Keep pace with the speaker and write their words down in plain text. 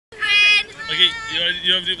You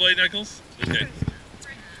want to do blade knuckles? Okay.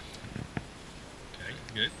 Okay,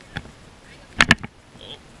 good.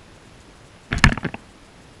 Oh.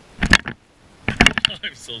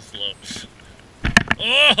 I'm so slow.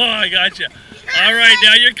 Oh, I gotcha. All right,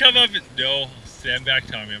 now you're come up. No, stand back,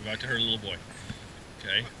 Tommy. I'm about to hurt a little boy.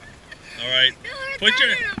 Okay. All right. Put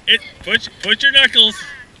your knuckles.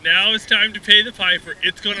 Now it's time to pay the piper.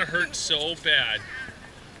 It's gonna hurt so bad.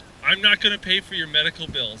 I'm not gonna pay for your medical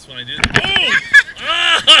bills when I do this. Boom!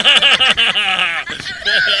 Ah!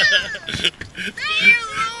 Dear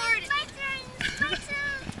Lord! My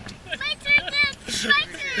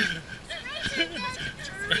turn.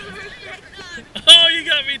 Oh, you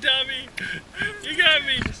got me, Tommy. You got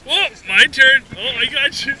me. Whoa, my turn. Oh, I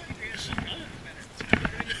got you.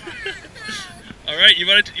 All right, you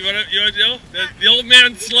want to know? The old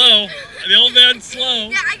man's slow. The old man's slow.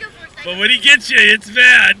 Yeah, I go first. But when he gets you, it's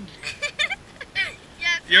bad.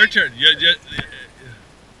 Yeah, Your turn. I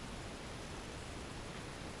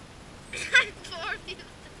bored you to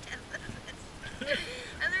death of this.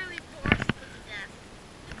 I literally bored you to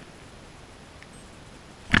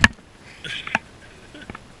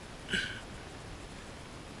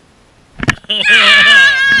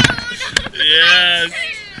death. Yes.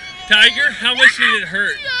 Tiger, how much did it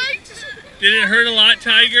hurt? Did it hurt a lot,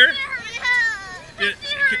 Tiger?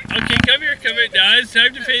 Okay, come here. Now it's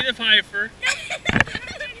time to pay the piper.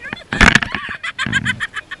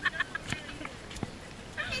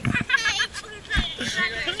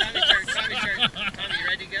 Tommy, you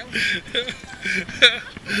ready to go?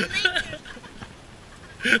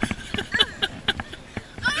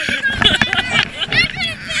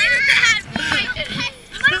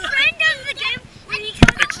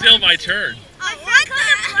 It's still my turn.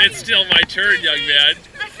 It's still my turn, young man.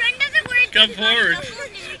 Come forward.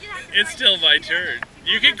 It's still my turn.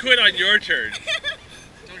 You can quit on your turn.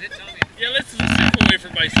 Don't hit Tommy. Yeah, let's step away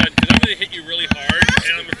from my son, because I'm going to hit you really hard,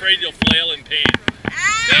 and I'm afraid you'll flail in pain.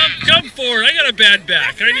 Come forward. I got a bad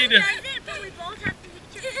back. I need to...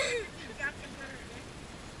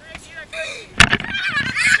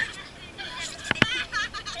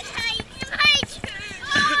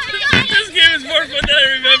 This game is more fun than I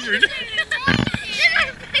remembered.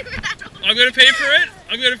 I'm going to pay for it.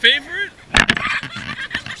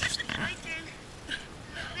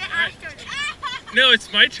 No,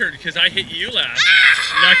 it's my turn because I hit you last.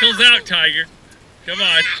 Knuckles out, Tiger. Come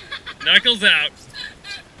on. Knuckles out.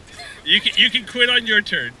 You can quit on your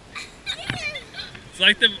turn. It's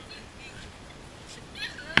like the...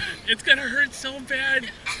 It's going to hurt so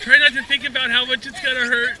bad. Try not to think about how much it's going to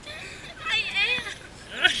hurt.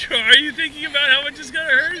 Are you thinking about how much it's going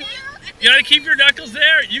to hurt? You got to keep your knuckles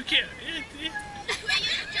there. You can't...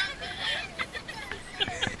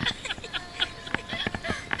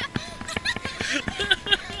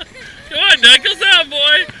 Come on, knuckles out,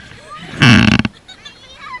 boy.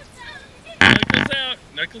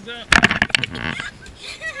 Knuckles out.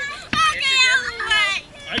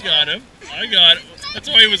 I got him. That's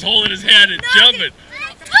why he was holding his hand and jumping.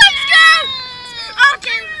 Let's go!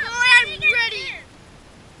 Okay, boy, I'm ready.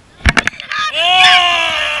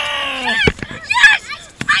 Oh! Yes!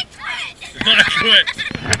 I quit!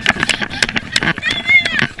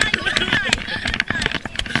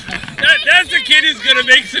 That's the kid who's going to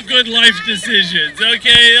make some good life decisions,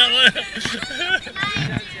 okay?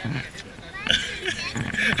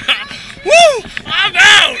 Woo! I'm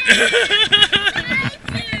out!